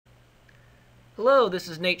Hello, this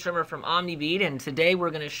is Nate Trimmer from OmniBeat, and today we're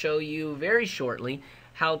going to show you very shortly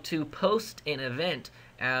how to post an event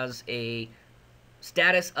as a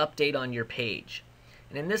status update on your page.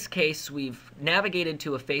 And in this case, we've navigated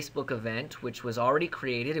to a Facebook event which was already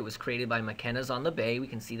created. It was created by McKenna's on the Bay. We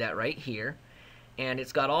can see that right here. And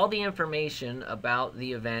it's got all the information about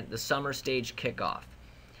the event, the summer stage kickoff,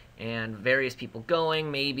 and various people going,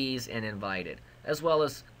 maybes, and invited, as well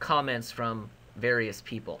as comments from various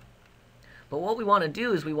people. But what we want to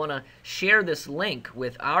do is we want to share this link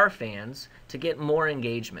with our fans to get more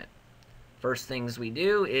engagement. First things we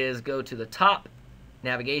do is go to the top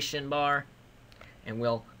navigation bar and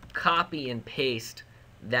we'll copy and paste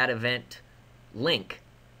that event link.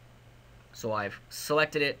 So I've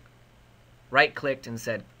selected it, right-clicked, and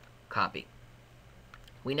said copy.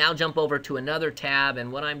 We now jump over to another tab,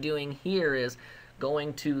 and what I'm doing here is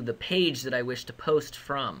going to the page that I wish to post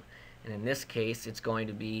from. And in this case, it's going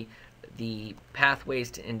to be the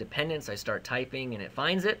Pathways to Independence. I start typing and it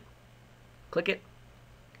finds it. Click it.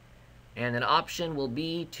 And an option will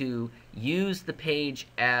be to use the page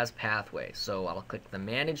as Pathways. So I'll click the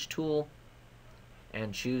Manage tool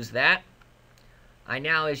and choose that. I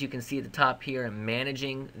now, as you can see at the top here, am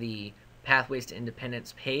managing the Pathways to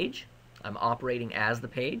Independence page. I'm operating as the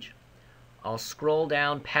page. I'll scroll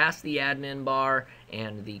down past the admin bar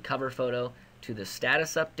and the cover photo to the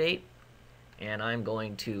status update, and I'm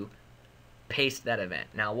going to paste that event.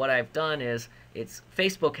 Now what I've done is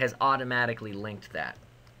Facebook has automatically linked that.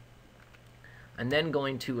 I'm then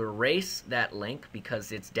going to erase that link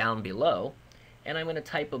because it's down below, and I'm going to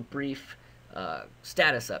type a brief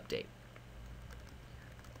status update.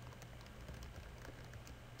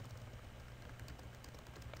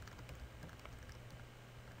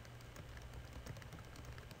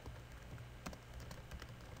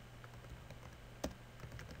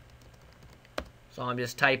 So I'm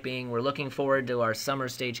just typing, we're looking forward to our summer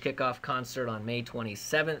stage kickoff concert on May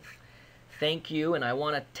 27th. Thank you, and I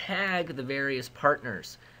want to tag the various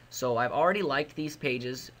partners. So I've already liked these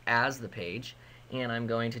pages as the page, and I'm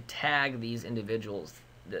going to tag these individuals,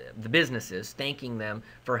 the businesses, thanking them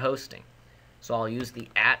for hosting. So I'll use the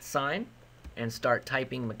 @ sign and start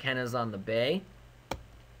typing McKenna's on the Bay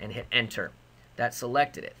and hit enter. That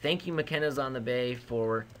selected it. Thank you, McKenna's on the Bay,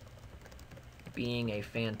 for being a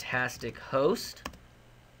fantastic host.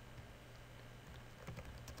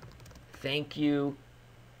 Thank you,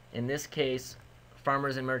 in this case,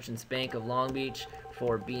 Farmers and Merchants Bank of Long Beach,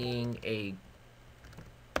 for being a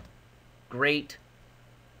great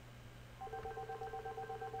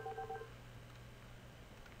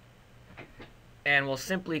and we'll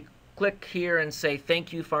simply click here and say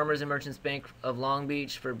thank you, Farmers and Merchants Bank of Long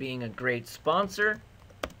Beach, for being a great sponsor.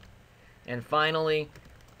 And finally,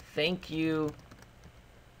 thank you,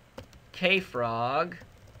 K-Frog,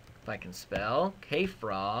 if I can spell,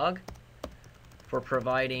 K-Frog, for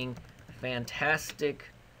providing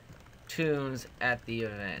fantastic tunes at the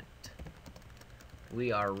event.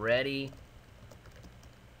 We are ready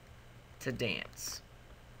to dance.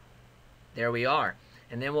 There we are.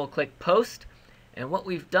 And then we'll click post. And what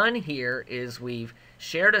we've done here is we've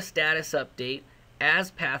shared a status update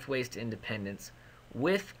as Pathways to Independence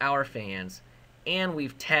with our fans, and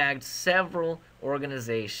we've tagged several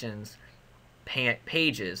organizations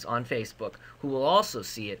pages on Facebook who will also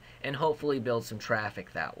see it and hopefully build some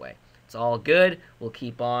traffic that way. It's all good. We'll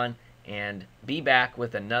keep on and be back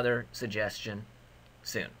with another suggestion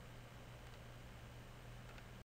soon.